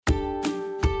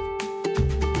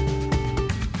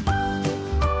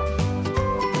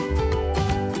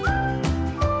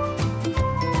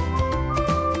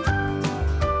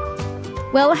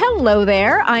Well, hello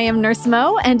there. I am Nurse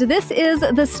Mo, and this is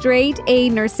the Straight A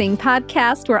Nursing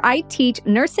Podcast, where I teach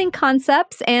nursing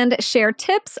concepts and share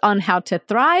tips on how to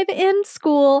thrive in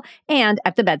school and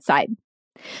at the bedside.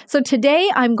 So today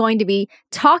I'm going to be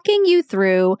talking you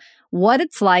through what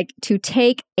it's like to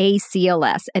take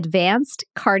ACLS, Advanced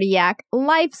Cardiac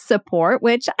Life Support,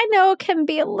 which I know can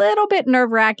be a little bit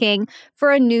nerve-wracking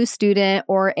for a new student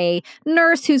or a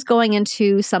nurse who's going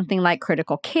into something like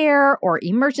critical care or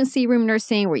emergency room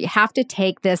nursing, where you have to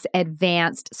take this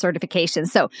advanced certification.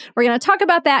 So we're going to talk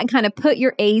about that and kind of put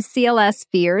your ACLS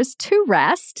fears to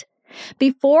rest.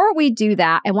 Before we do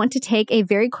that, I want to take a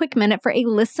very quick minute for a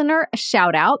listener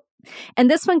shout out. And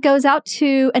this one goes out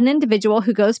to an individual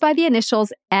who goes by the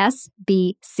initials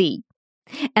SBC.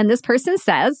 And this person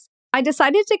says, I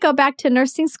decided to go back to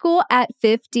nursing school at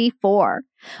 54.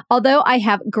 Although I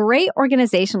have great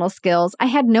organizational skills, I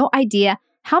had no idea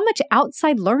how much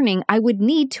outside learning I would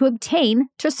need to obtain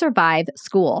to survive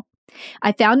school.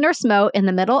 I found Nurse Mo in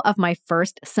the middle of my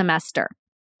first semester.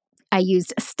 I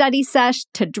used Study Sesh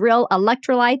to drill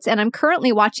electrolytes, and I'm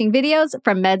currently watching videos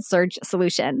from MedSurg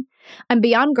Solution. I'm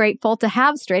beyond grateful to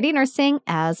have Straight A Nursing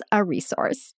as a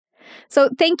resource. So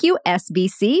thank you,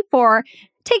 SBC, for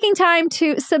taking time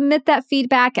to submit that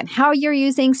feedback and how you're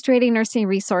using Straight A Nursing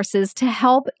resources to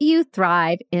help you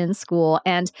thrive in school.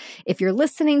 And if you're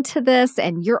listening to this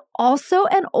and you're also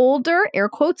an older, air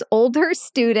quotes, older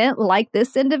student like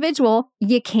this individual,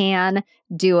 you can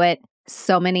do it.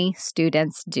 So many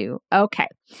students do. Okay.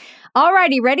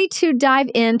 Alrighty, ready to dive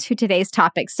into today's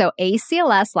topic. So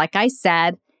ACLS, like I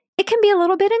said, it can be a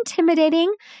little bit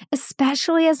intimidating,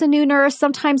 especially as a new nurse.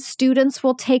 Sometimes students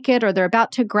will take it or they're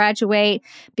about to graduate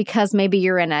because maybe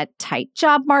you're in a tight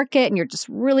job market and you're just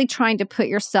really trying to put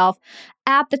yourself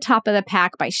at the top of the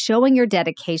pack by showing your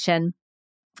dedication.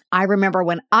 I remember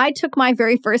when I took my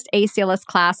very first ACLS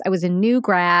class, I was a new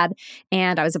grad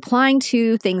and I was applying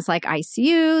to things like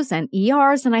ICUs and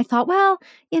ERs. And I thought, well,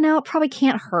 it probably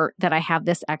can't hurt that I have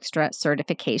this extra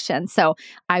certification. So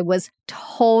I was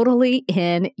totally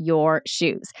in your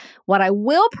shoes. What I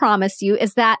will promise you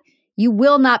is that you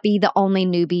will not be the only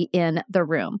newbie in the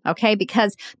room, okay?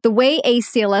 Because the way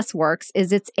ACLS works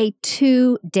is it's a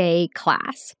 2-day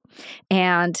class.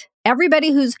 And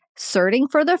everybody who's certing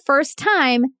for the first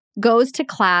time goes to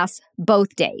class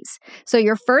both days. So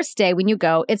your first day when you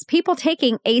go, it's people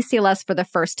taking ACLS for the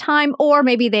first time, or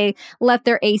maybe they let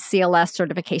their ACLS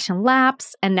certification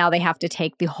lapse and now they have to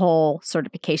take the whole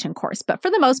certification course. But for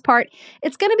the most part,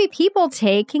 it's going to be people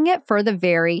taking it for the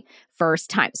very first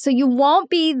time. So you won't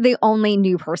be the only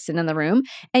new person in the room,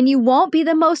 and you won't be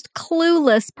the most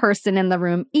clueless person in the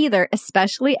room either,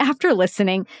 especially after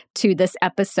listening to this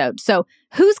episode. So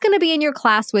who's going to be in your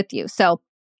class with you? So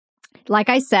like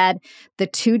I said, the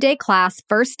 2-day class,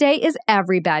 first day is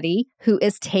everybody who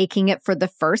is taking it for the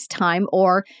first time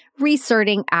or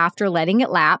recerting after letting it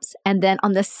lapse. And then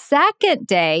on the second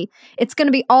day, it's going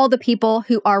to be all the people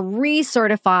who are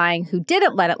recertifying who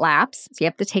didn't let it lapse. So you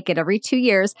have to take it every 2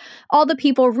 years. All the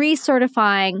people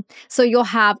recertifying. So you'll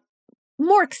have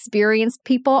more experienced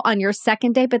people on your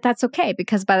second day, but that's okay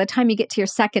because by the time you get to your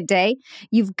second day,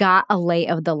 you've got a lay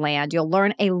of the land. You'll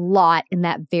learn a lot in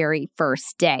that very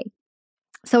first day.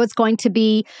 So it's going to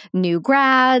be new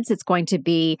grads, it's going to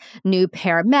be new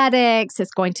paramedics, it's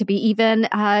going to be even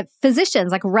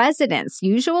physicians, like residents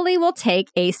usually will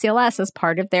take ACLS as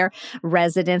part of their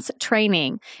residence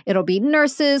training. It'll be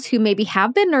nurses who maybe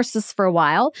have been nurses for a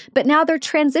while, but now they're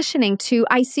transitioning to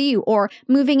ICU or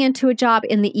moving into a job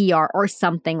in the ER or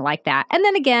something like that. And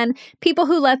then again, people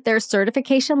who let their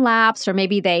certification lapse, or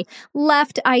maybe they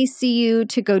left ICU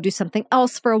to go do something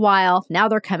else for a while. Now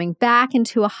they're coming back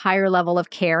into a higher level of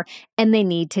care and they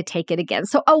need to take it again.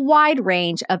 So a wide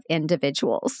range of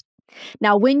individuals.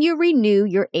 Now, when you renew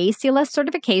your ACLS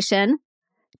certification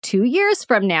 2 years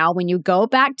from now, when you go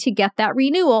back to get that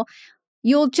renewal,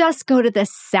 you'll just go to the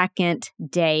second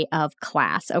day of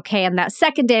class, okay? And that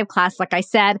second day of class, like I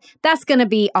said, that's going to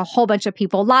be a whole bunch of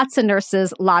people, lots of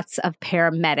nurses, lots of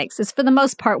paramedics. It's for the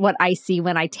most part what I see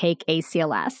when I take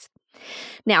ACLS.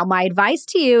 Now, my advice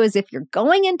to you is if you're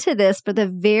going into this for the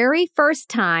very first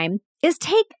time, is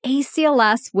take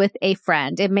ACLS with a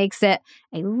friend. It makes it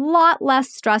a lot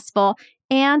less stressful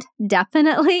and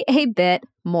definitely a bit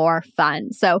more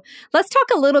fun. So let's talk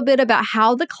a little bit about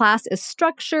how the class is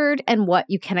structured and what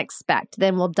you can expect.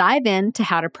 Then we'll dive into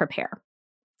how to prepare.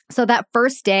 So that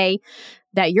first day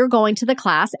that you're going to the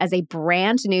class as a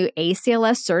brand new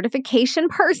ACLS certification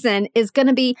person is going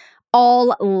to be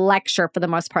all lecture for the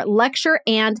most part, lecture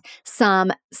and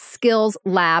some skills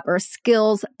lab or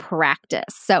skills practice.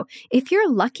 So if you're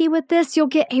lucky with this, you'll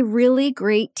get a really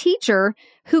great teacher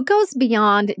who goes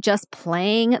beyond just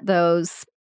playing those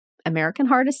American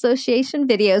Heart Association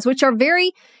videos, which are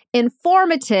very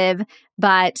informative,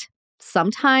 but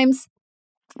sometimes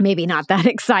maybe not that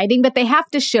exciting, but they have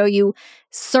to show you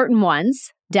certain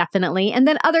ones, definitely, and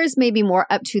then others may be more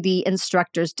up to the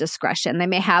instructor's discretion. They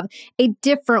may have a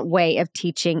different way of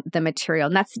teaching the material.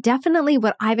 And that's definitely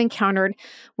what I've encountered.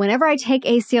 Whenever I take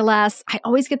ACLS, I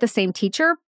always get the same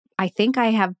teacher. I think I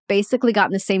have basically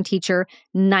gotten the same teacher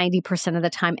 90% of the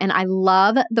time. And I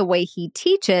love the way he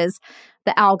teaches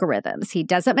the algorithms. He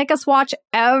doesn't make us watch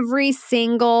every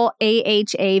single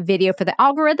AHA video for the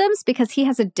algorithms because he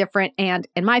has a different and,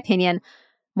 in my opinion,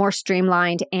 more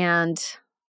streamlined and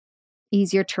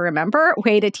easier to remember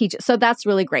way to teach it. So that's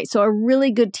really great. So a really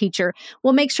good teacher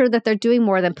will make sure that they're doing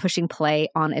more than pushing play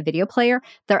on a video player.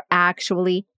 They're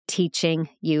actually teaching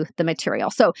you the material.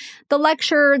 So the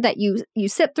lecture that you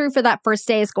sit through for that first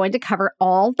day is going to cover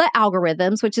all the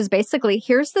algorithms, which is basically,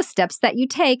 here's the steps that you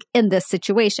take in this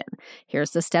situation.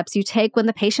 Here's the steps you take when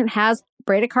the patient has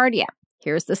bradycardia.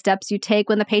 Here's the steps you take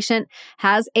when the patient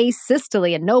has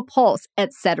asystole and no pulse,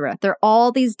 etc. They're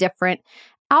all these different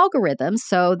algorithms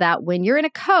so that when you're in a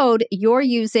code, you're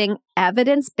using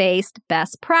evidence-based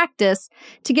best practice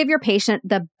to give your patient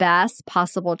the best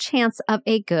possible chance of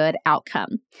a good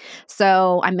outcome.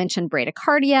 So I mentioned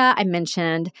bradycardia, I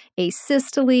mentioned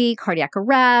asystole, cardiac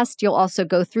arrest. You'll also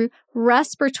go through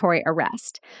respiratory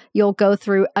arrest. You'll go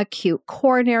through acute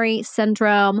coronary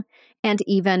syndrome and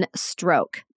even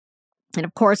stroke. And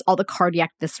of course, all the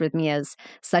cardiac dysrhythmias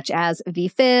such as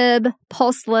VFib,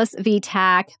 pulseless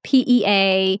VTach,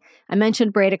 PEA. I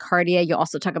mentioned bradycardia. You'll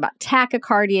also talk about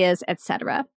tachycardias,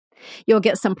 etc. You'll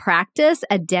get some practice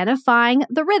identifying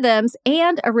the rhythms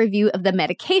and a review of the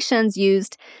medications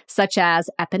used, such as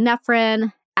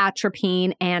epinephrine,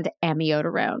 atropine, and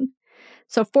amiodarone.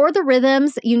 So for the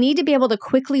rhythms, you need to be able to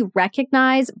quickly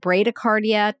recognize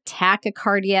bradycardia,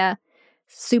 tachycardia,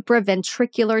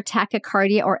 supraventricular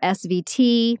tachycardia or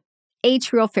SVT,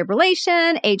 atrial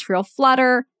fibrillation, atrial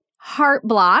flutter, heart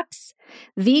blocks,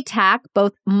 VTach,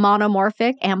 both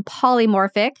monomorphic and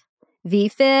polymorphic,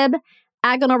 VFib,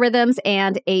 agonal rhythms,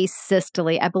 and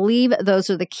asystole. I believe those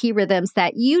are the key rhythms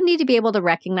that you need to be able to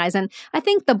recognize. And I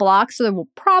think the blocks are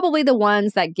probably the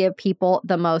ones that give people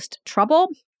the most trouble.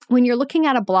 When you're looking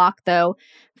at a block, though,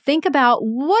 think about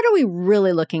what are we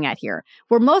really looking at here?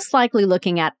 We're most likely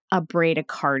looking at a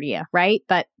bradycardia, right?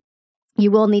 But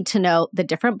you will need to know the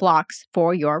different blocks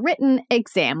for your written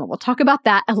exam. And we'll talk about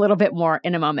that a little bit more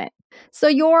in a moment. So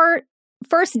your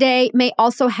first day may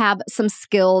also have some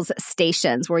skills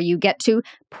stations where you get to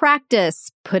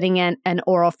practice putting in an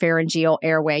oral pharyngeal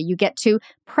airway. You get to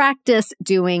practice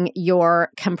doing your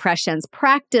compressions,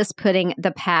 practice putting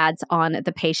the pads on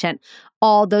the patient,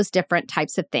 all those different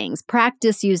types of things.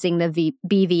 Practice using the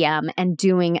BVM and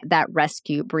doing that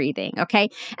rescue breathing, okay?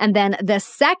 And then the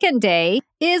second day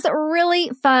is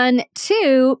really fun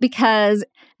too because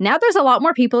now there's a lot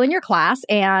more people in your class.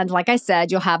 And like I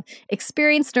said, you'll have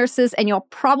experienced nurses and you'll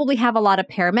probably have a lot of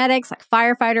paramedics, like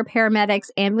firefighter paramedics,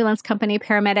 ambulance company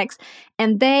paramedics.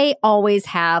 And they always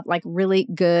have like really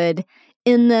good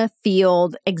in the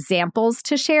field examples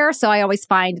to share. So I always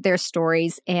find their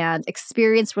stories and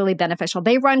experience really beneficial.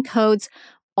 They run codes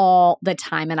all the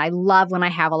time. And I love when I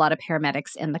have a lot of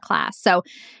paramedics in the class. So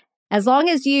as long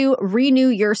as you renew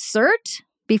your cert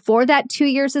before that 2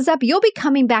 years is up, you'll be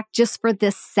coming back just for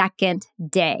this second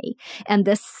day. And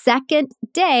the second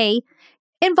day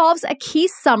involves a key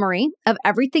summary of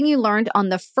everything you learned on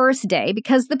the first day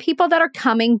because the people that are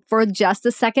coming for just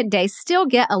the second day still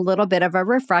get a little bit of a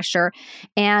refresher,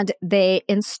 and the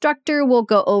instructor will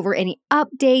go over any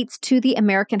updates to the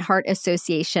American Heart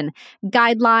Association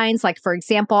guidelines. Like, for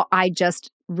example, I just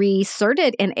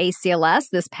recerted in ACLS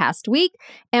this past week,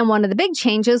 and one of the big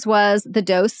changes was the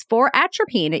dose for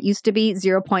atropine. It used to be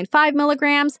 0.5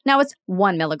 milligrams. Now it's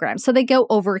 1 milligram. So they go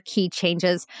over key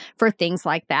changes for things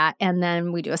like that. And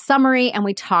then we do a summary and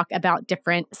we talk about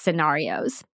different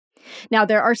scenarios. Now,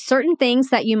 there are certain things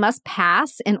that you must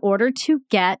pass in order to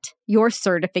get your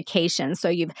certification. So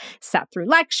you've sat through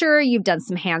lecture, you've done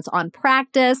some hands-on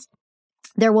practice.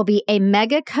 There will be a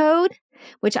mega code,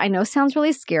 which I know sounds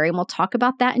really scary, and we'll talk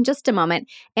about that in just a moment.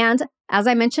 And as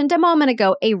I mentioned a moment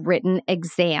ago, a written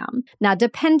exam. Now,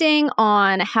 depending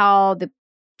on how the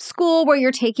school where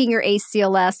you're taking your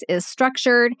ACLS is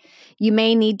structured, you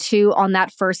may need to, on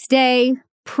that first day,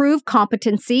 prove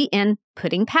competency in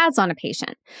putting pads on a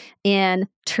patient, in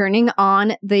turning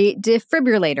on the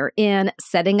defibrillator, in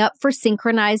setting up for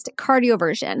synchronized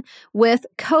cardioversion. With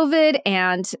COVID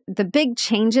and the big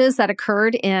changes that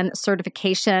occurred in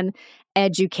certification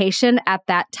education at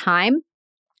that time,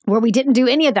 where we didn't do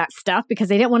any of that stuff because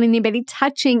they didn't want anybody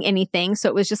touching anything. So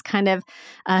it was just kind of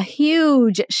a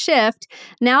huge shift.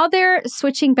 Now they're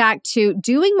switching back to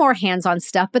doing more hands-on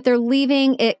stuff, but they're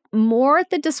leaving it more at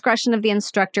the discretion of the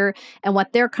instructor and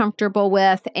what they're comfortable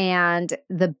with and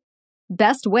the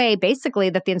best way, basically,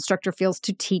 that the instructor feels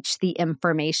to teach the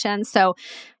information. So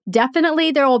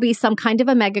definitely there will be some kind of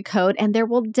a mega code, and there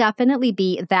will definitely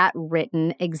be that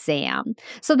written exam.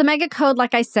 So the mega code,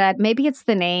 like I said, maybe it's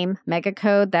the name mega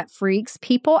code that freaks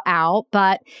people out,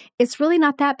 but it's really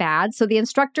not that bad. So the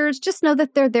instructors just know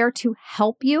that they're there to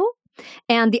help you.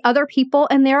 And the other people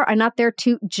in there are not there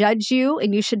to judge you.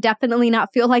 And you should definitely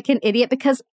not feel like an idiot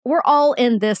because we're all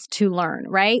in this to learn,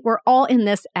 right? We're all in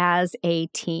this as a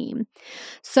team.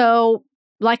 So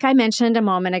like I mentioned a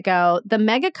moment ago, the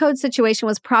mega code situation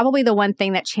was probably the one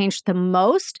thing that changed the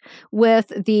most with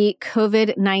the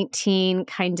COVID-19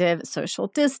 kind of social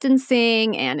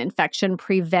distancing and infection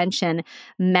prevention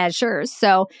measures.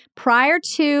 So prior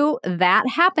to that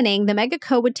happening, the mega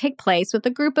code would take place with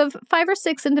a group of 5 or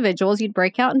 6 individuals. You'd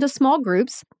break out into small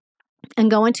groups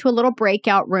and go into a little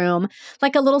breakout room,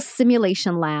 like a little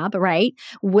simulation lab, right?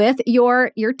 With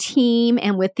your team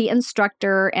and with the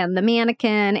instructor and the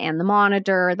mannequin and the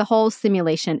monitor, the whole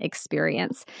simulation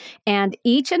experience. And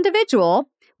each individual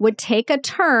would take a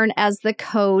turn as the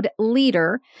code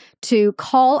leader to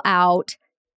call out,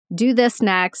 do this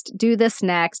next, do this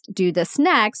next, do this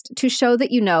next, to show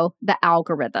that you know the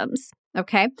algorithms.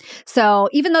 Okay. So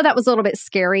even though that was a little bit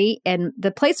scary, and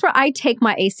the place where I take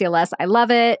my ACLS, I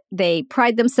love it. They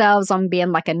pride themselves on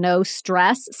being like a no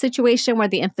stress situation where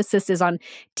the emphasis is on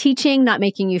teaching, not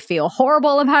making you feel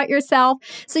horrible about yourself.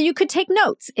 So you could take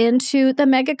notes into the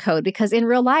mega code because in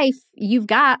real life, you've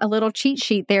got a little cheat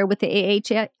sheet there with the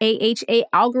AHA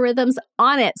algorithms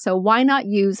on it. So why not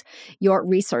use your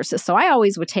resources? So I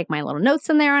always would take my little notes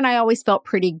in there, and I always felt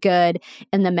pretty good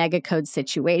in the mega code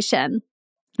situation.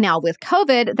 Now, with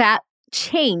COVID, that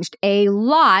changed a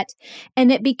lot,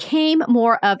 and it became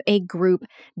more of a group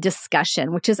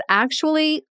discussion, which is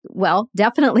actually, well,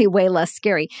 definitely way less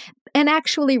scary and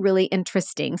actually really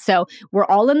interesting. So we're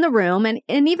all in the room, and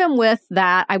even with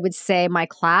that, I would say my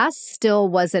class still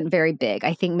wasn't very big.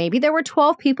 I think maybe there were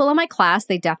 12 people in my class.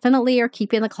 They definitely are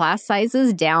keeping the class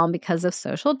sizes down because of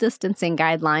social distancing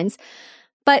guidelines.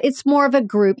 But it's more of a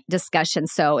group discussion.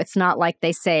 So it's not like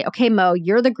they say, okay, Mo,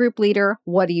 you're the group leader.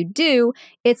 What do you do?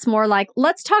 It's more like,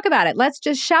 let's talk about it. Let's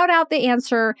just shout out the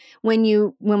answer when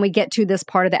we get to this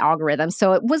part of the algorithm.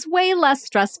 So it was way less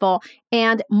stressful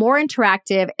and more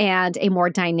interactive and a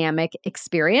more dynamic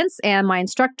experience. And my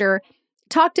instructor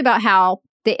talked about how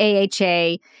the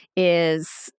AHA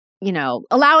is,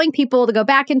 allowing people to go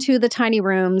back into the tiny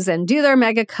rooms and do their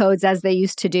mega codes as they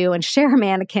used to do and share a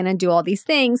mannequin and do all these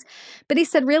things. But he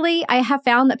said, really, I have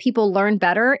found that people learn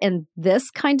better in this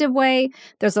kind of way.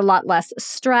 There's a lot less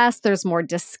stress. There's more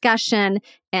discussion.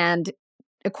 And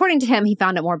according to him, he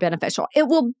found it more beneficial. It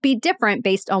will be different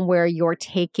based on where you're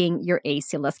taking your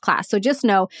ACLS class. So just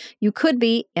know you could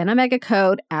be in a mega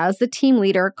code as the team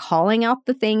leader, calling out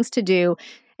the things to do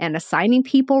and assigning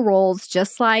people roles,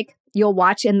 just like you'll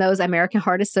watch in those American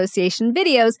Heart Association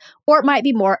videos, or it might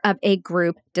be more of a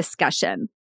group discussion.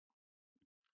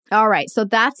 All right, so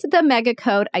that's the mega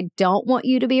code. I don't want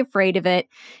you to be afraid of it.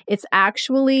 It's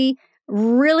actually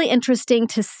really interesting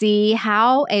to see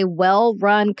how a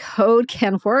well-run code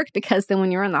can work, because then when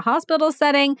you're in the hospital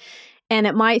setting and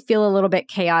it might feel a little bit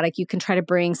chaotic, you can try to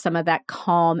bring some of that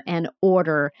calm and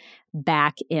order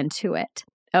back into it.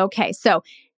 Okay, so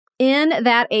in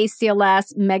that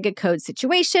ACLS mega code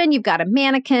situation, you've got a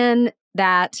mannequin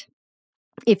that,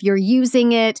 if you're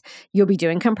using it, you'll be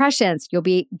doing compressions, you'll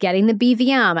be getting the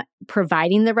BVM,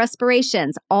 providing the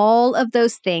respirations, all of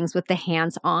those things with the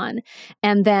hands on.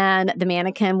 And then the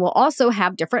mannequin will also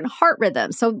have different heart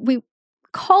rhythms. So we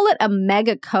call it a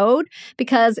mega code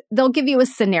because they'll give you a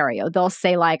scenario. They'll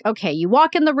say like, okay, you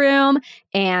walk in the room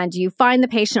and you find the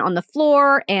patient on the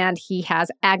floor and he has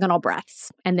agonal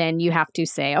breaths. And then you have to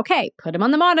say, okay, put him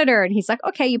on the monitor. And he's like,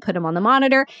 okay, you put him on the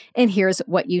monitor and here's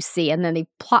what you see. And then he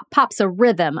pops a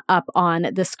rhythm up on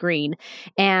the screen.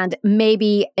 And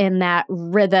maybe in that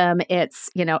rhythm, it's,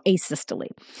 asystole.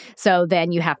 So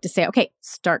then you have to say, okay,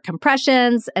 start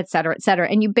compressions, et cetera, et cetera.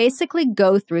 And you basically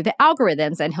go through the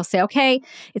algorithms and he'll say, okay,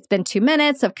 it's been 2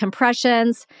 minutes of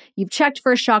compressions. You've checked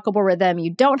for a shockable rhythm.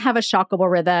 You don't have a shockable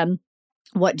rhythm.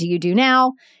 What do you do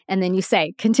now? And then you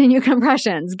say, continue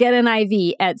compressions, get an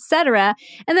IV, etc.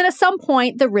 And then at some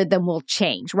point, the rhythm will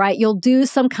change, right? You'll do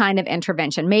some kind of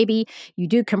intervention. Maybe you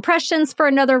do compressions for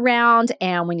another round,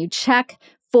 and when you check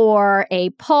for a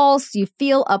pulse, you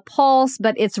feel a pulse,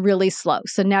 but it's really slow.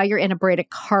 So now you're in a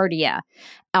bradycardia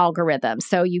algorithm.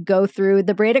 So you go through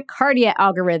the bradycardia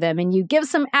algorithm and you give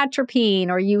some atropine,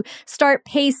 or you start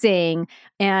pacing,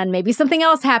 and maybe something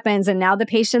else happens and now the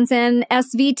patient's in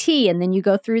SVT, and then you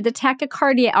go through the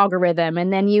tachycardia algorithm,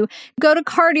 and then you go to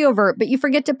cardiovert, but you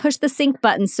forget to push the sync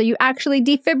button. So you actually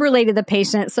defibrillated the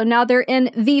patient. So now they're in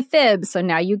VFib. So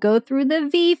now you go through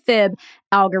the VFib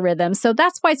algorithm. So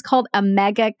that's why it's called a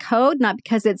mega code, not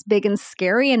because it's big and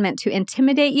scary and meant to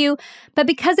intimidate you, but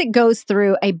because it goes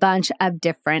through a bunch of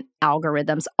different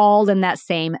algorithms, all in that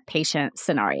same patient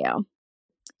scenario.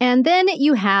 And then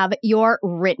you have your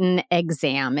written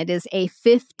exam. It is a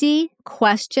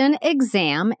 50-question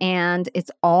exam, and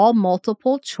it's all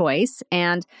multiple choice.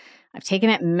 And I've taken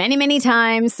it many, many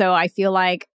times, so I feel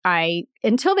like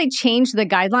until they changed the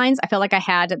guidelines, I felt like I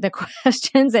had the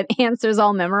questions and answers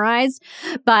all memorized,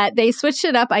 but they switched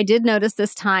it up. I did notice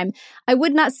this time. I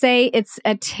would not say it's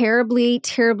a terribly,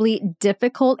 terribly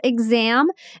difficult exam.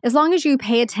 As long as you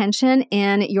pay attention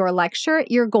in your lecture,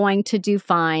 you're going to do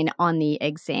fine on the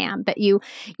exam. But you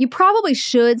probably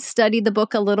should study the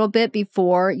book a little bit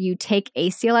before you take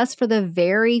ACLS for the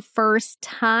very first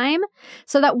time,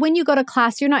 so that when you go to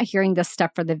class, you're not hearing this stuff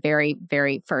for the very,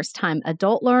 very first time.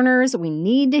 Adult learners, we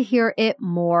need to hear it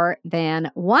more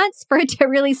than once for it to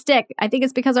really stick. I think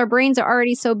it's because our brains are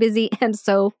already so busy and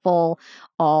so full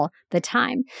all the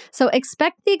time. So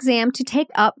expect the exam to take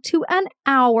up to an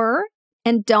hour,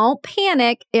 and don't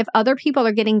panic if other people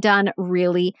are getting done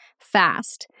really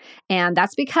fast. And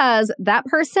that's because that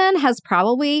person has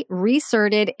probably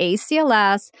recerted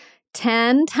ACLS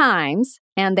 10 times,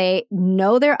 and they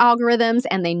know their algorithms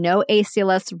and they know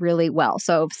ACLS really well.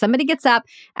 So if somebody gets up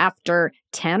after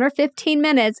 10 or 15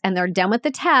 minutes and they're done with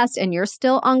the test and you're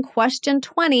still on question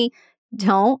 20,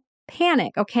 don't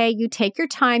panic, okay? You take your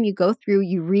time, you go through,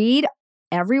 you read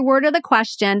every word of the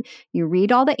question, you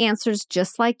read all the answers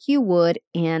just like you would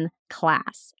in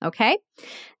class, okay?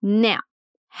 Now,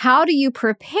 how do you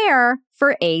prepare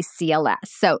for ACLS?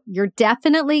 So you're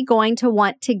definitely going to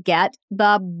want to get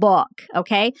the book,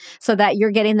 okay? So that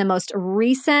you're getting the most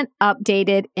recent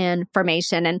updated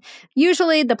information. And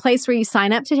usually the place where you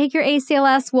sign up to take your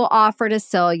ACLS will offer to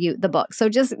sell you the book. So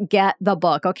just get the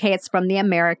book, okay? It's from the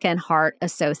American Heart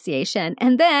Association.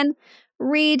 And then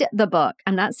read the book.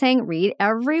 I'm not saying read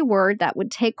every word. That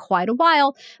would take quite a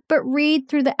while, but read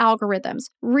through the algorithms,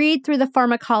 read through the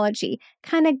pharmacology,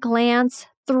 kind of glance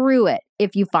through it.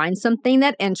 If you find something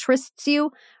that interests you,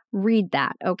 read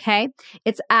that, okay?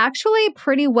 It's actually a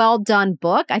pretty well done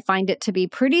book. I find it to be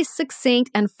pretty succinct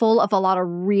and full of a lot of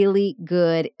really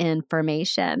good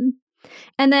information.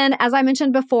 And then, as I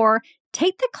mentioned before,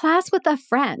 take the class with a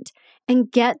friend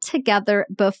and get together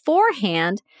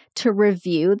beforehand to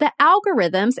review the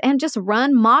algorithms and just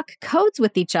run mock codes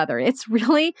with each other. It's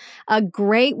really a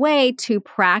great way to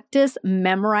practice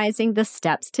memorizing the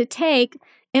steps to take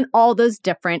in all those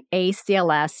different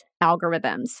ACLS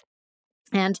algorithms.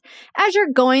 And as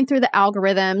you're going through the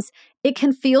algorithms, it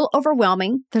can feel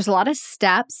overwhelming. There's a lot of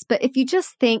steps, but if you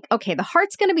just think, okay, the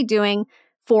heart's going to be doing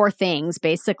 4 things,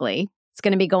 basically. It's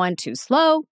going to be going too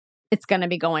slow. It's going to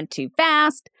be going too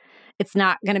fast. It's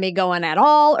not going to be going at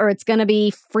all, or it's going to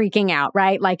be freaking out,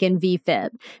 right? Like in VFib.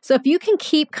 So if you can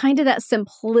keep kind of that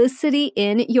simplicity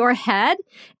in your head,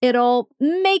 it'll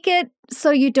make it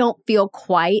so you don't feel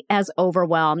quite as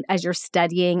overwhelmed as you're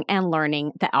studying and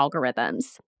learning the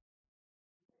algorithms.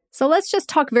 So let's just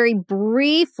talk very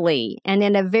briefly and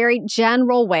in a very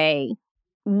general way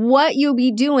what you'll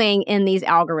be doing in these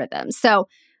algorithms. So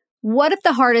what if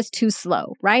the heart is too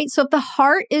slow, right? So if the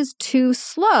heart is too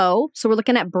slow, so we're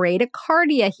looking at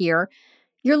bradycardia here,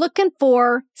 you're looking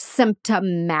for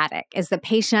symptomatic. Is the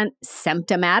patient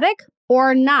symptomatic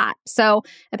or not? So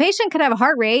a patient could have a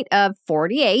heart rate of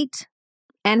 48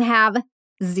 and have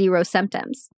 0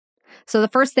 symptoms. So the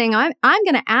first thing I'm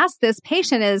going to ask this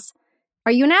patient is,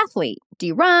 are you an athlete? Do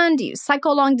you run? Do you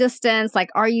cycle long distance? Like,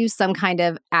 are you some kind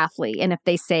of athlete? And if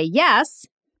they say yes,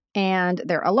 and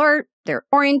they're alert, they're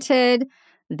oriented,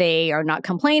 they are not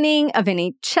complaining of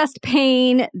any chest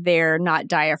pain, they're not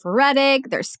diaphoretic,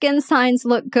 their skin signs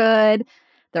look good,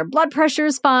 their blood pressure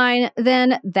is fine,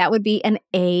 then that would be an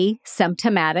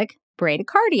asymptomatic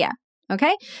bradycardia,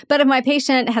 okay? But if my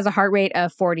patient has a heart rate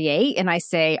of 48 and I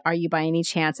say, are you by any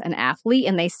chance an athlete?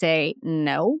 And they say,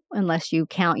 no, unless you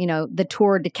count, the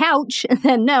Tour de Couch,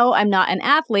 then no, I'm not an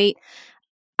athlete.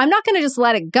 I'm not going to just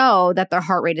let it go that their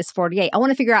heart rate is 48. I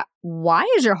want to figure out, why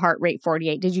is your heart rate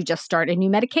 48? Did you just start a new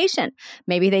medication?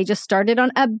 Maybe they just started on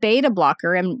a beta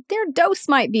blocker and their dose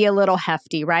might be a little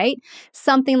hefty, right?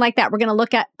 Something like that. We're going to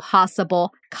look at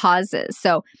possible causes.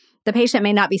 So the patient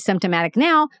may not be symptomatic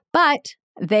now, but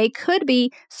they could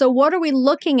be. So what are we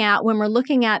looking at when we're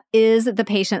looking at, is the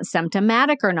patient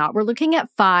symptomatic or not? We're looking at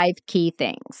 5 key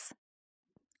things.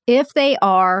 If they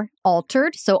are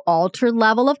altered, so altered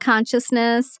level of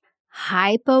consciousness,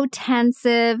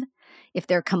 hypotensive, if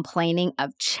they're complaining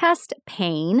of chest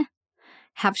pain,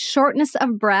 have shortness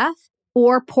of breath,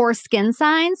 or poor skin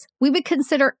signs, we would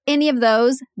consider any of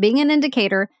those being an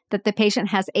indicator that the patient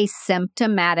has a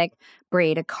symptomatic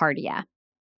bradycardia.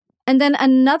 And then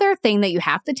another thing that you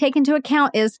have to take into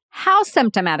account is, how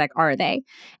symptomatic are they?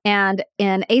 And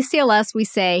in ACLS, we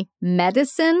say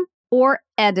medicine or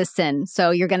Edison.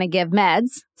 So you're going to give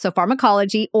meds, so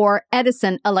pharmacology, or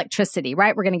Edison, electricity,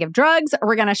 right? We're going to give drugs, or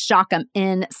we're going to shock them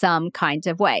in some kind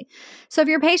of way. So if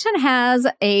your patient has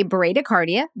a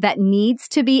bradycardia that needs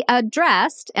to be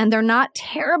addressed and they're not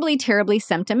terribly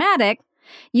symptomatic,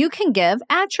 you can give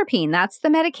atropine. That's the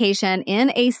medication in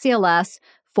ACLS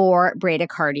for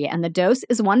bradycardia. And the dose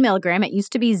is 1 milligram. It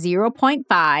used to be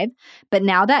 0.5, but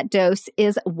now that dose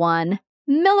is 1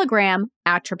 milligram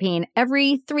atropine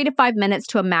every 3 to 5 minutes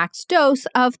to a max dose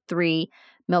of 3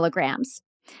 milligrams.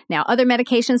 Now, other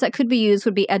medications that could be used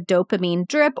would be a dopamine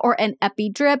drip or an epi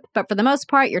drip, but for the most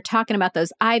part, you're talking about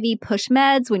those IV push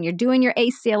meds when you're doing your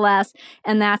ACLS,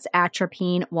 and that's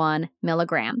atropine 1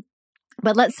 milligram.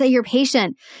 But let's say your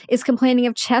patient is complaining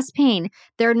of chest pain.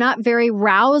 They're not very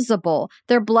rousable.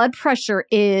 Their blood pressure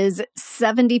is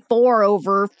 74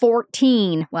 over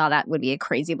 14. Well, that would be a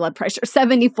crazy blood pressure.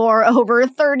 74 over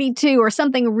 32 or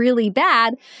something really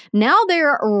bad. Now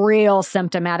they're real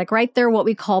symptomatic, right? They're what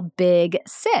we call big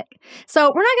sick.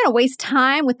 So we're not going to waste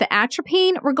time with the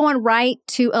atropine. We're going right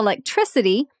to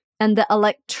electricity. And the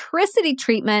electricity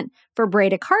treatment for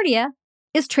bradycardia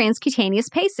is transcutaneous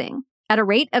pacing at a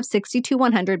rate of 60 to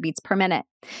 100 beats per minute.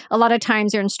 A lot of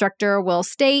times your instructor will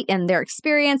state in their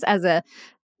experience as a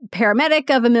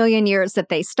paramedic of a million years that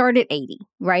they start at 80,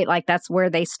 right? Like that's where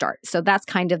they start. So that's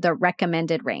kind of the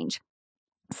recommended range.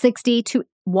 60 to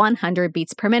 100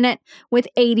 beats per minute, with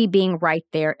 80 being right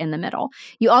there in the middle.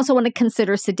 You also want to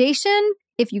consider sedation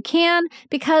if you can,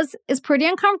 because it's pretty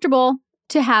uncomfortable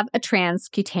to have a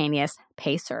transcutaneous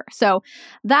pacer. So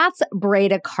that's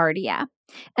bradycardia.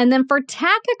 And then for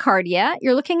tachycardia,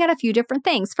 you're looking at a few different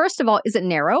things. First of all, is it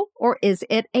narrow or is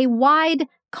it a wide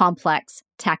complex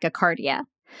tachycardia?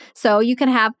 So you can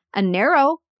have a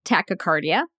narrow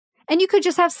tachycardia, and you could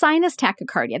just have sinus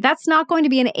tachycardia. That's not going to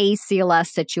be an ACLS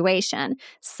situation.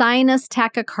 Sinus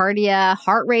tachycardia,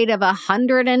 heart rate of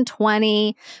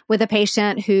 120 with a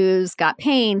patient who's got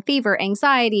pain, fever,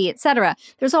 anxiety, etc.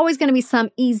 There's always going to be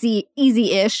some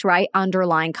easy-ish, right,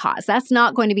 underlying cause. That's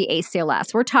not going to be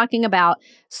ACLS. We're talking about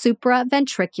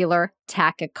supraventricular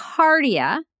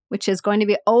tachycardia, which is going to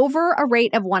be over a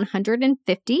rate of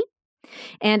 150.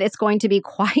 And it's going to be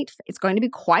quite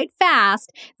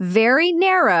fast, very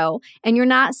narrow, and you're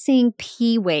not seeing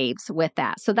P waves with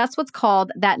that. So that's what's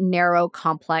called that narrow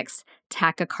complex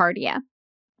tachycardia.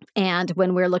 And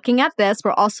when we're looking at this,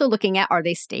 we're also looking at, are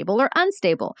they stable or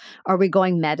unstable? Are we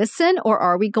going medicine or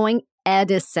are we going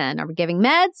Edison? Are we giving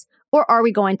meds or are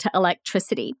we going to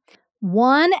electricity?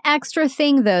 One extra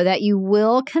thing, though, that you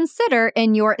will consider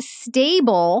in your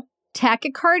stable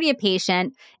tachycardia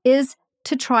patient is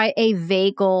to try a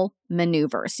vagal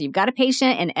maneuver. So you've got a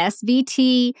patient in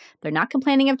SVT, they're not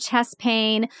complaining of chest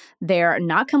pain, they're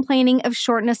not complaining of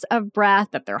shortness of breath,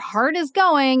 that their heart is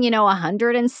going,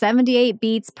 178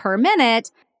 beats per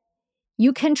minute.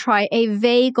 You can try a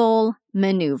vagal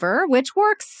maneuver, which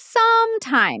works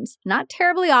sometimes, not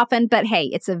terribly often, but hey,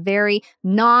 it's a very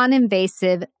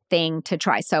non-invasive thing to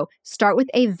try. So start with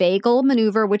a vagal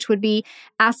maneuver, which would be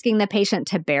asking the patient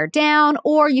to bear down,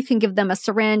 or you can give them a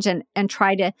syringe and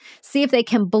try to see if they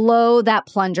can blow that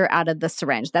plunger out of the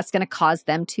syringe. That's going to cause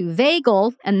them to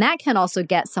vagal, and that can also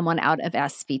get someone out of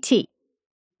SVT.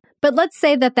 But let's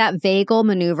say that vagal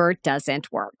maneuver doesn't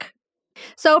work.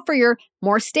 So for your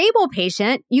more stable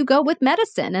patient, you go with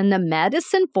medicine, and the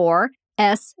medicine for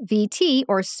SVT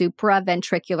or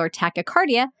supraventricular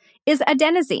tachycardia is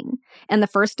adenosine. And the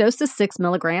first dose is 6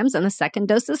 milligrams and the second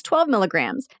dose is 12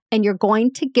 milligrams. And you're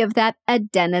going to give that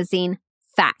adenosine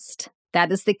fast.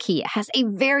 That is the key. It has a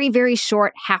very, very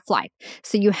short half-life.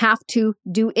 So you have to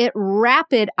do it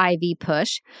rapid IV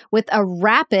push with a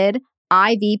rapid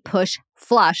IV push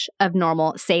flush of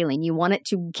normal saline. You want it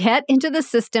to get into the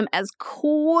system as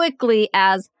quickly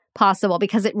as possible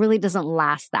because it really doesn't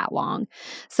last that long.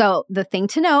 So the thing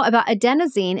to know about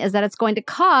adenosine is that it's going to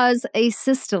cause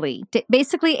asystole.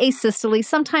 Basically asystole,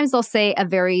 sometimes they'll say a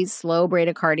very slow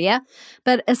bradycardia,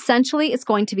 but essentially it's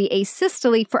going to be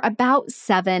asystole for about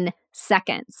 7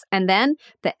 seconds. And then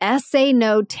the SA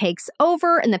node takes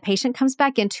over and the patient comes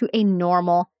back into a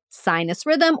normal sinus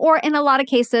rhythm, or in a lot of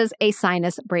cases, a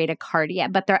sinus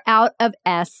bradycardia, but they're out of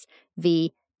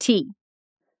SVT.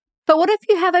 But what if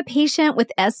you have a patient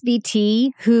with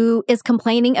SVT who is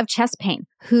complaining of chest pain,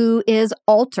 who is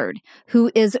altered,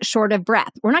 who is short of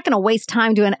breath? We're not going to waste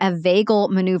time doing a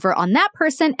vagal maneuver on that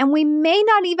person, and we may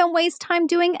not even waste time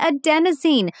doing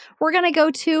adenosine. We're going to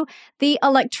go to the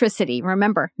electricity.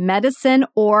 Remember, medicine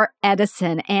or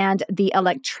Edison, and the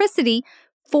electricity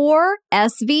for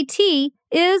SVT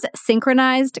is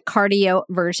synchronized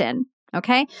cardioversion.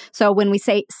 Okay, so when we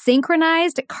say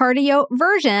synchronized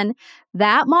cardioversion,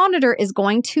 that monitor is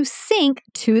going to sync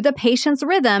to the patient's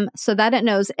rhythm so that it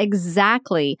knows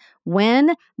exactly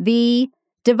when the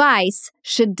device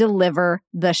should deliver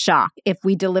the shock. If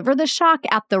we deliver the shock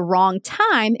at the wrong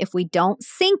time, if we don't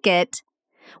sync it,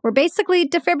 we're basically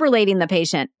defibrillating the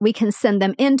patient. We can send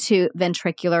them into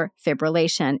ventricular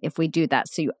fibrillation if we do that.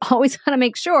 So you always want to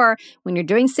make sure when you're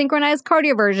doing synchronized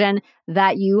cardioversion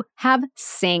that you have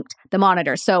synced the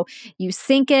monitor. So you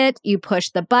sync it, you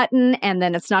push the button, and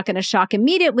then it's not going to shock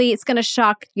immediately. It's going to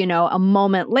shock, a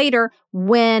moment later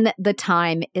when the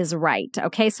time is right.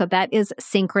 Okay, so that is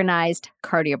synchronized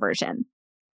cardioversion.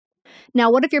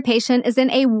 Now, what if your patient is in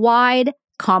a wide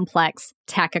complex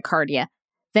tachycardia?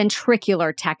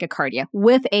 Ventricular tachycardia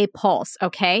with a pulse,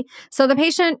 okay? So the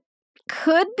patient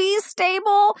could be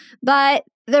stable, but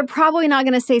they're probably not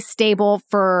going to stay stable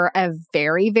for a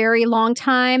very, very long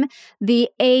time. The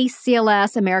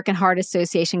ACLS, American Heart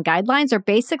Association guidelines, are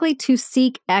basically to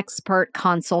seek expert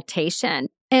consultation.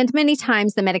 And many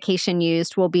times the medication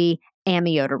used will be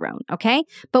amiodarone, okay?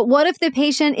 But what if the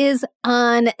patient is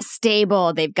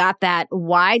unstable? They've got that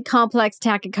wide complex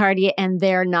tachycardia and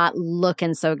they're not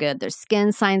looking so good. Their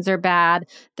skin signs are bad.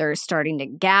 They're starting to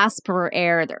gasp for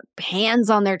air. Their hands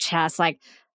on their chest, like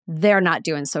they're not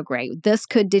doing so great. This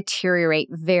could deteriorate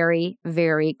very,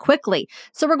 very quickly.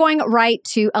 So we're going right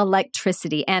to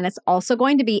electricity, and it's also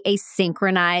going to be a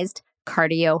synchronized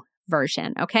cardioversion.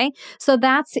 Okay, so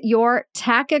that's your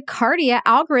tachycardia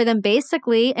algorithm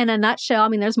basically in a nutshell. I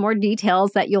mean, there's more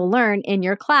details that you'll learn in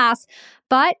your class,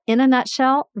 but in a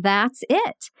nutshell, that's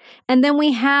it. And then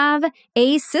we have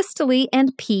asystole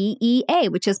and PEA,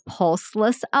 which is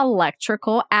pulseless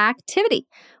electrical activity.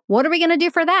 What are we going to do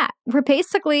for that? We're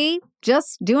basically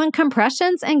just doing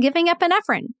compressions and giving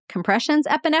epinephrine. Compressions,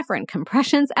 epinephrine,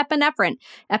 compressions, epinephrine.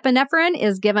 Epinephrine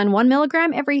is given 1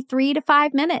 milligram every 3 to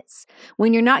 5 minutes.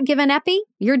 When you're not given epi,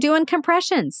 you're doing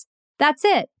compressions. That's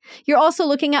it. You're also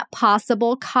looking at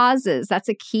possible causes. That's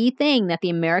a key thing that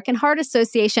the American Heart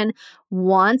Association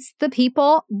wants the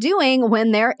people doing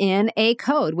when they're in a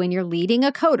code, when you're leading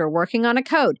a code or working on a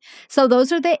code. So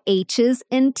those are the H's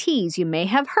and T's. You may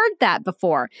have heard that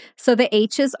before. So the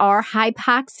H's are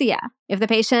hypoxia. If the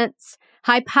patient's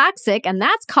hypoxic, and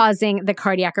that's causing the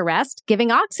cardiac arrest,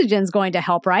 giving oxygen is going to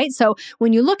help, right? So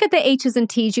when you look at the H's and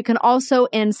T's, you can also,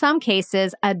 in some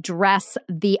cases, address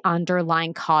the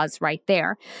underlying cause right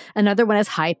there. Another one is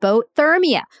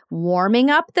hypothermia, warming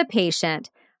up the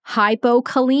patient,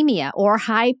 hypokalemia or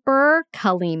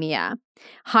hyperkalemia,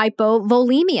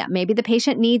 hypovolemia. Maybe the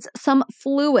patient needs some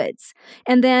fluids.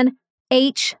 And then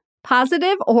H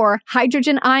positive or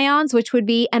hydrogen ions, which would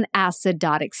be an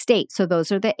acidotic state. So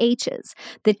those are the H's.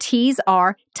 The T's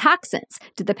are toxins.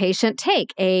 Did the patient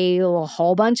take a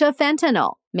whole bunch of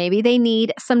fentanyl? Maybe they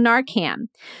need some Narcan.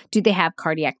 Do they have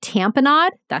cardiac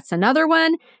tamponade? That's another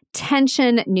one.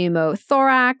 Tension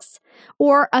pneumothorax,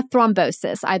 or a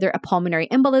thrombosis, either a pulmonary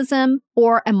embolism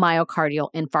or a myocardial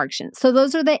infarction. So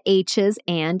those are the H's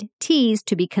and T's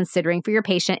to be considering for your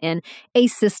patient in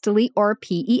asystole or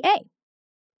PEA.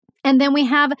 And then we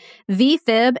have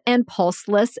VFib and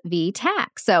pulseless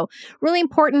VTach. So really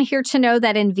important here to know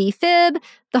that in VFib,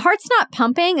 the heart's not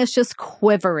pumping, it's just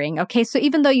quivering. Okay, so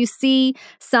even though you see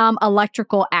some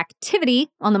electrical activity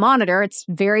on the monitor, it's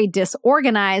very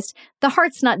disorganized, the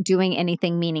heart's not doing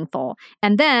anything meaningful.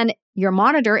 And then your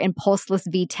monitor in pulseless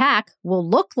VTach will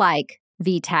look like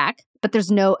VTach, but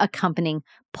there's no accompanying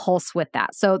pulse with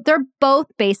that. So they're both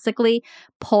basically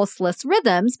pulseless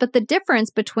rhythms, but the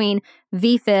difference between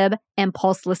VFib and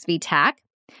pulseless VTach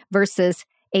versus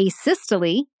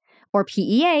asystole or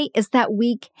PEA is that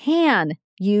we can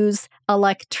use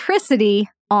electricity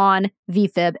on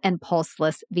VFib and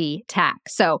pulseless VTach.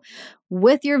 So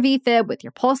with your VFib, with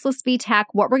your pulseless VTach,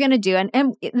 what we're going to do,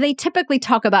 and they typically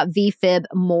talk about VFib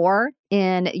more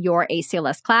in your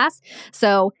ACLS class.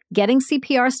 So getting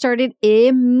CPR started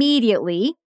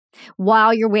immediately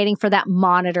while you're waiting for that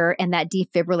monitor and that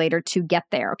defibrillator to get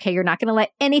there. Okay, you're not going to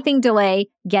let anything delay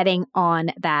getting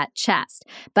on that chest.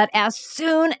 But as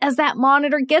soon as that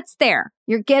monitor gets there,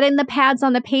 you're getting the pads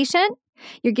on the patient,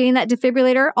 you're getting that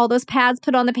defibrillator, all those pads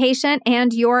put on the patient,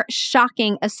 and you're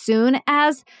shocking as soon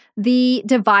as the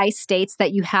device states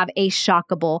that you have a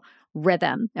shockable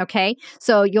rhythm. Okay,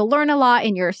 so you'll learn a lot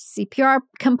in your CPR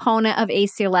component of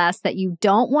ACLS that you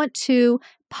don't want to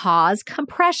pause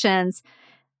compressions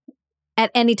at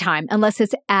any time unless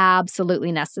it's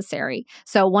absolutely necessary.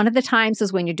 So one of the times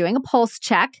is when you're doing a pulse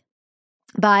check,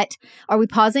 but are we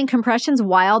pausing compressions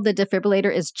while the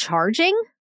defibrillator is charging?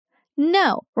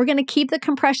 No, we're going to keep the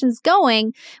compressions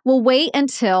going. We'll wait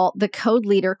until the code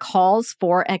leader calls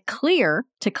for a clear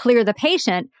to clear the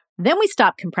patient. Then we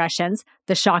stop compressions.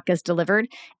 The shock is delivered.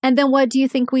 And then what do you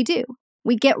think we do?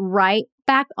 We get right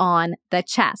back on the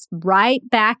chest, right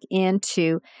back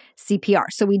into CPR.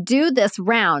 So we do this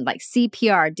round like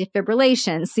CPR,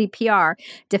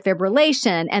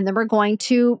 defibrillation, and then we're going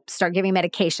to start giving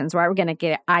medications, right? We're going to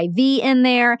get IV in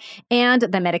there, and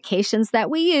the medications that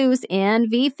we use in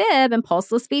VFib and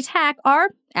pulseless VTach are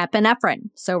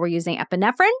epinephrine. So we're using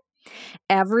epinephrine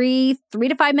every 3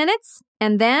 to 5 minutes,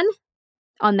 and then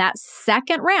on that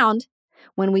second round,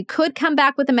 when we could come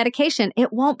back with a medication,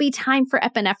 it won't be time for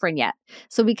epinephrine yet.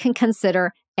 So we can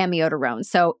consider amiodarone.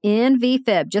 So in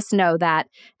VFib, just know that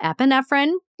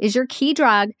epinephrine is your key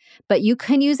drug, but you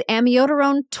can use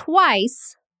amiodarone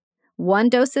twice. One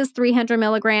dose is 300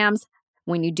 milligrams.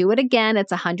 When you do it again,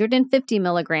 it's 150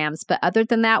 milligrams. But other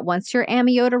than that, once your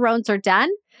amiodarones are done,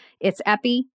 it's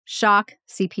epi, shock,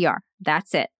 CPR.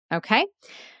 That's it. Okay?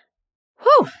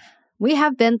 Whew. We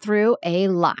have been through a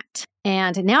lot.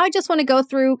 And now I just want to go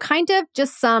through kind of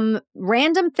just some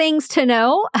random things to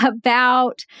know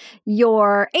about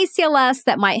your ACLS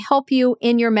that might help you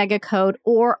in your mega code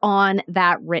or on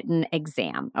that written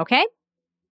exam, okay?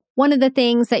 One of the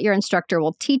things that your instructor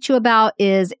will teach you about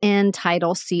is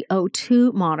end-tidal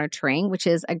CO2 monitoring, which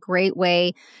is a great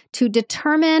way to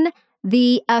determine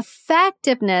the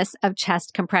effectiveness of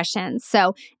chest compressions.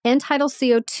 So end-tidal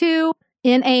CO2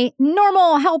 in a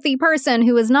normal, healthy person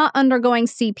who is not undergoing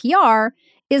CPR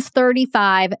is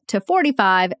 35 to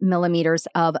 45 millimeters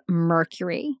of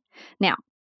mercury. Now,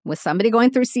 with somebody going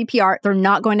through CPR, they're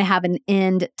not going to have an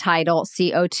end-tidal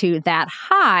CO2 that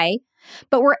high,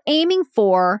 but we're aiming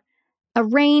for a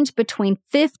range between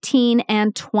 15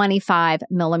 and 25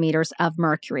 millimeters of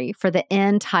mercury for the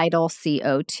end-tidal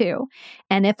CO2.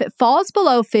 And if it falls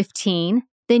below 15,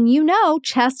 then you know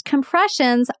chest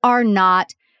compressions are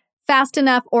not fast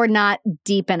enough or not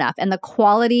deep enough, and the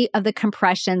quality of the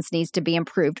compressions needs to be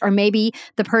improved. Or maybe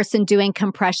the person doing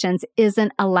compressions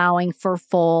isn't allowing for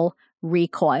full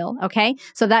recoil, okay?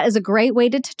 So that is a great way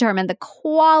to determine the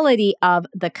quality of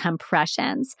the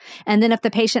compressions. And then if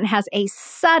the patient has a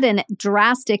sudden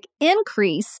drastic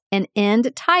increase in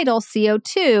end-tidal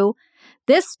CO2,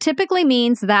 this typically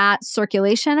means that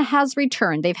circulation has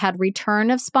returned. They've had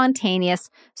return of spontaneous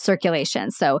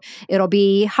circulation. So it'll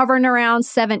be hovering around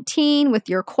 17 with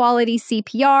your quality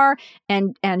CPR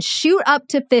and shoot up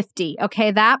to 50.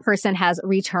 Okay, that person has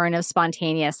return of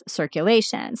spontaneous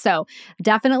circulation. So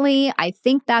definitely, I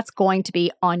think that's going to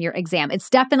be on your exam. It's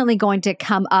definitely going to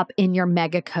come up in your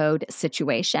mega code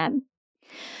situation.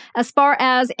 As far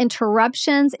as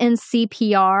interruptions in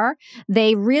CPR,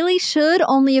 they really should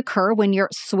only occur when you're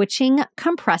switching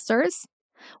compressors,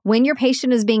 when your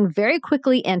patient is being very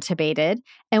quickly intubated,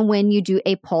 and when you do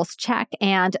a pulse check.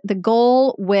 And the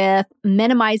goal with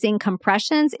minimizing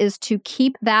compressions is to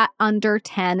keep that under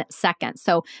 10 seconds.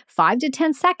 So 5 to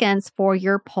 10 seconds for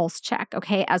your pulse check,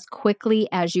 okay, as quickly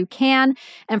as you can.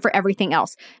 And for everything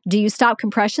else, do you stop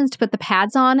compressions to put the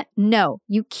pads on? No,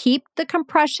 you keep the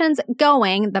compressions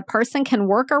going. The person can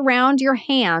work around your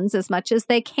hands as much as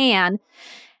they can.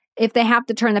 If they have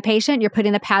to turn the patient, you're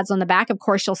putting the pads on the back. Of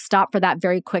course, you'll stop for that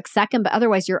very quick second, but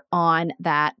otherwise you're on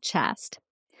that chest.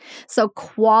 So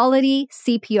quality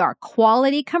CPR,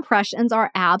 quality compressions are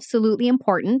absolutely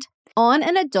important. On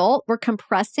an adult, we're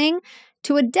compressing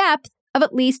to a depth of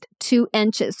at least 2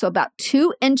 inches. So about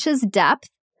 2 inches depth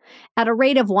at a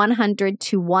rate of 100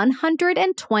 to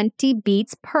 120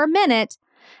 beats per minute,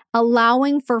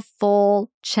 allowing for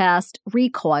full chest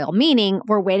recoil, meaning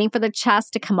we're waiting for the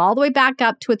chest to come all the way back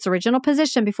up to its original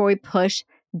position before we push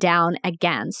down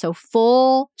again. So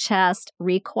full chest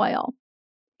recoil.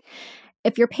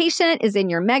 If your patient is in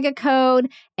your mega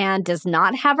code and does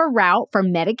not have a route for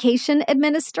medication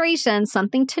administration,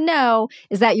 something to know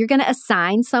is that you're going to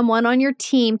assign someone on your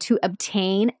team to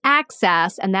obtain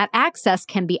access, and that access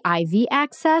can be IV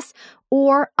access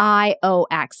or IO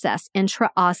access,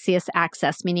 intraosseous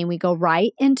access, meaning we go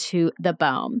right into the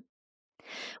bone.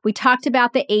 We talked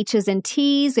about the H's and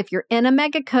T's. If you're in a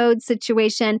mega code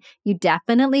situation, you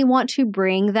definitely want to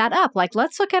bring that up. Like,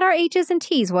 let's look at our H's and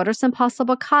T's. What are some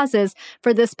possible causes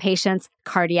for this patient's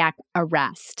cardiac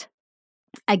arrest?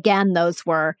 Again, those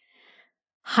were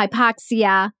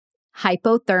hypoxia,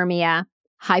 hypothermia,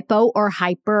 hypo or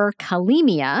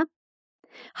hyperkalemia,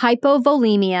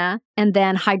 hypovolemia, and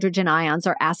then hydrogen ions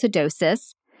or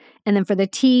acidosis. And then for the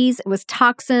T's, it was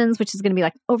toxins, which is going to be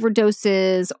like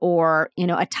overdoses or,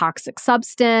 a toxic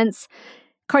substance,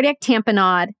 cardiac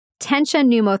tamponade, tension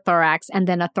pneumothorax, and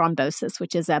then a thrombosis,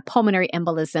 which is a pulmonary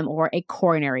embolism or a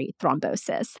coronary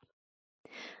thrombosis.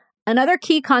 Another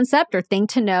key concept or thing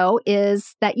to know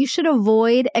is that you should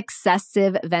avoid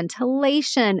excessive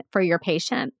ventilation for your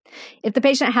patient. If the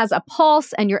patient has a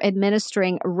pulse and you're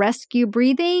administering rescue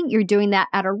breathing, you're doing that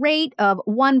at a rate of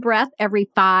 1 breath every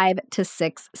 5 to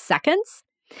 6 seconds.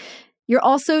 You're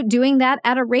also doing that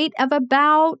at a rate of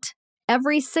about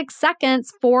every 6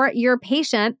 seconds for your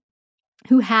patient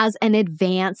who has an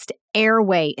advanced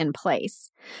airway in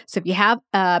place. So if you have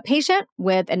a patient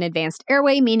with an advanced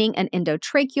airway, meaning an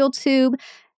endotracheal tube,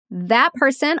 that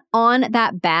person on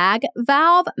that bag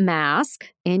valve mask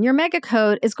in your mega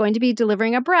code is going to be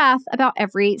delivering a breath about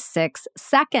every 6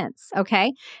 seconds,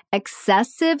 okay?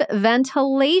 Excessive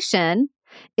ventilation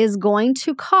is going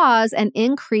to cause an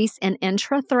increase in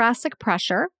intrathoracic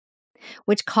pressure,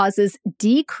 which causes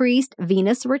decreased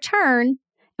venous return.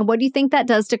 And what do you think that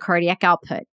does to cardiac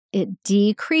output? It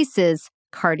decreases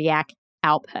cardiac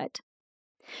output.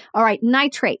 All right,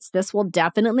 nitrates. This will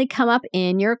definitely come up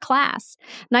in your class.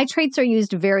 Nitrates are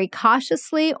used very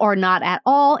cautiously or not at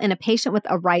all in a patient with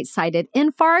a right-sided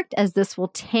infarct, as this will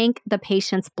tank the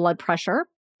patient's blood pressure.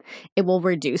 It will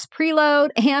reduce preload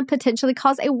and potentially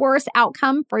cause a worse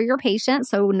outcome for your patient.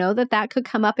 So know that that could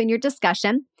come up in your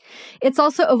discussion. It's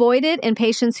also avoided in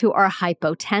patients who are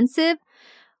hypotensive,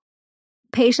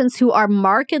 patients who are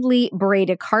markedly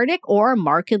bradycardic or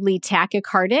markedly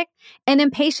tachycardic, and in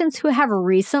patients who have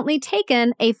recently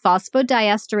taken a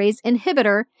phosphodiesterase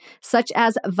inhibitor, such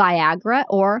as Viagra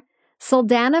or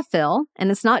sildenafil. And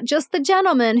it's not just the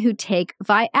gentlemen who take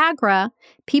Viagra.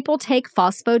 People take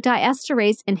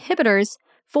phosphodiesterase inhibitors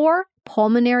for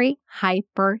pulmonary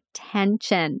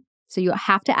hypertension. So you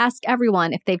have to ask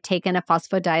everyone if they've taken a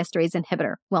phosphodiesterase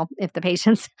inhibitor. Well, if the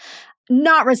patient's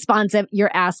not responsive,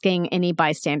 you're asking any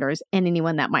bystanders and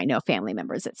anyone that might know, family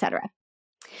members, etc.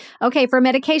 Okay, for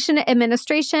medication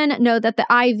administration, know that the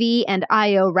IV and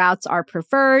IO routes are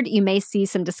preferred. You may see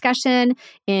some discussion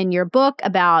in your book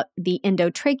about the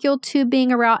endotracheal tube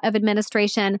being a route of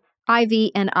administration.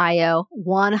 IV and IO,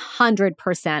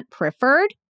 100%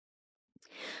 preferred.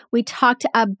 We talked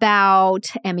about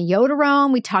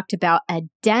amiodarone. We talked about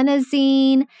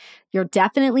adenosine. You'll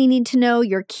definitely need to know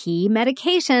your key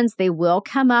medications. They will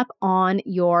come up on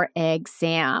your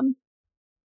exam.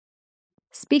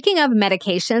 Speaking of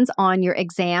medications on your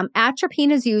exam,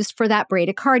 atropine is used for that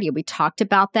bradycardia. We talked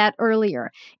about that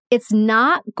earlier. It's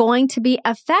not going to be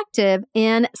effective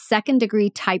in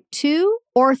second-degree type 2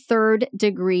 or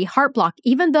third-degree heart block,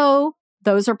 even though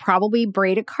those are probably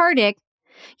bradycardic.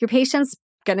 Your patient's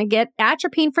going to get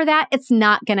atropine for that. It's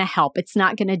not going to help. It's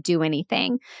not going to do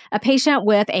anything. A patient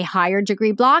with a higher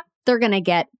degree block, they're going to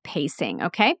get pacing,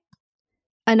 okay?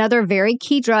 Another very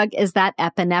key drug is that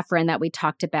epinephrine that we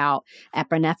talked about.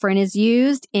 Epinephrine is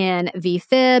used in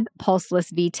VFib,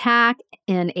 pulseless VTAC,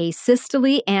 in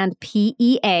asystole, and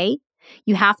PEA.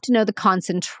 You have to know the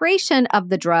concentration of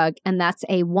the drug, and that's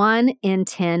a 1 in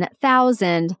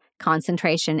 10,000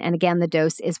 concentration. And again, the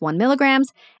dose is 1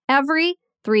 milligrams every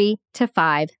 3 to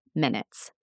 5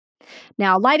 minutes.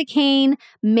 Now, lidocaine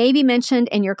may be mentioned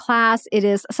in your class. It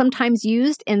is sometimes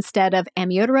used instead of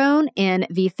amiodarone in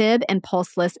VFib and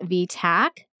pulseless VTAC,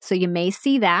 so you may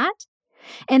see that.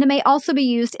 And it may also be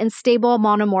used in stable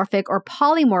monomorphic or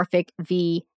polymorphic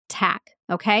VTAC,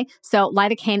 okay? So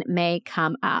lidocaine may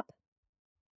come up.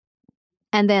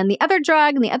 And then the other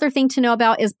drug and the other thing to know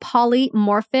about is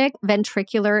polymorphic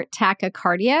ventricular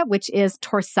tachycardia, which is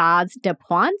Torsades de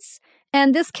Pointes.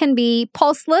 And this can be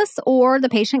pulseless, or the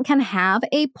patient can have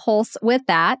a pulse with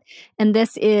that. And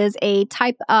this is a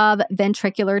type of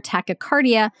ventricular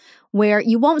tachycardia where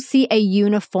you won't see a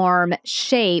uniform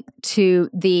shape to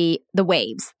the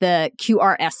waves. The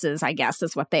QRSs, I guess,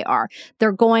 is what they are.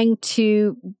 They're going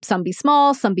to some be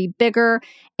small, some be bigger,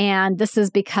 and this is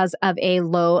because of a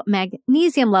low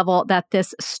magnesium level that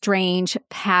this strange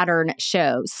pattern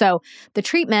shows. So the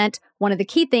treatment, one of the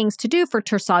key things to do for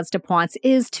torsades de pointes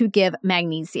is to give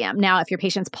magnesium. Now, if your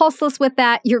patient's pulseless with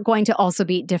that, you're going to also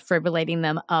be defibrillating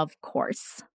them, of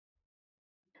course.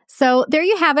 So there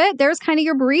you have it. There's kind of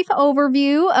your brief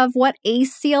overview of what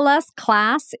ACLS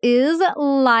class is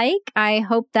like. I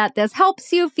hope that this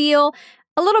helps you feel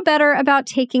a little better about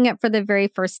taking it for the very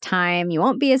first time. You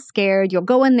won't be as scared. You'll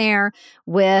go in there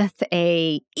with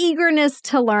a eagerness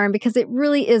to learn, because it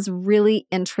really is really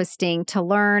interesting to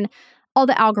learn all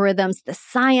the algorithms, the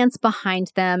science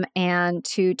behind them, and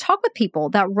to talk with people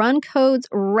that run codes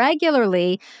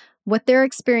regularly, what their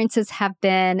experiences have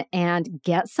been, and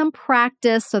get some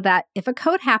practice so that if a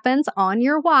code happens on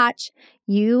your watch,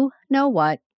 you know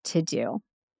what to do.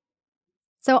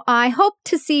 So I hope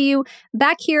to see you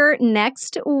back here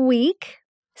next week.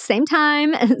 Same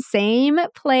time, same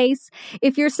place.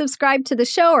 If you're subscribed to the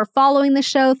show or following the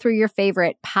show through your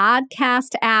favorite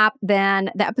podcast app, then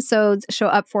the episodes show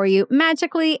up for you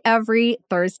magically every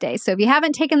Thursday. So if you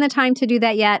haven't taken the time to do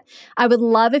that yet, I would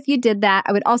love if you did that.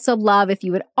 I would also love if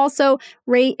you would also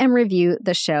rate and review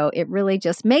the show. It really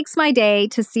just makes my day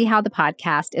to see how the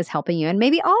podcast is helping you. And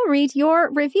maybe I'll read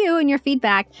your review and your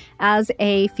feedback as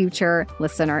a future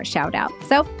listener shout out.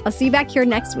 So I'll see you back here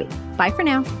next week. Bye for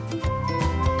now.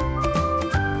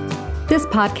 This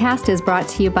podcast is brought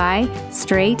to you by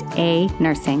Straight A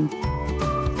Nursing.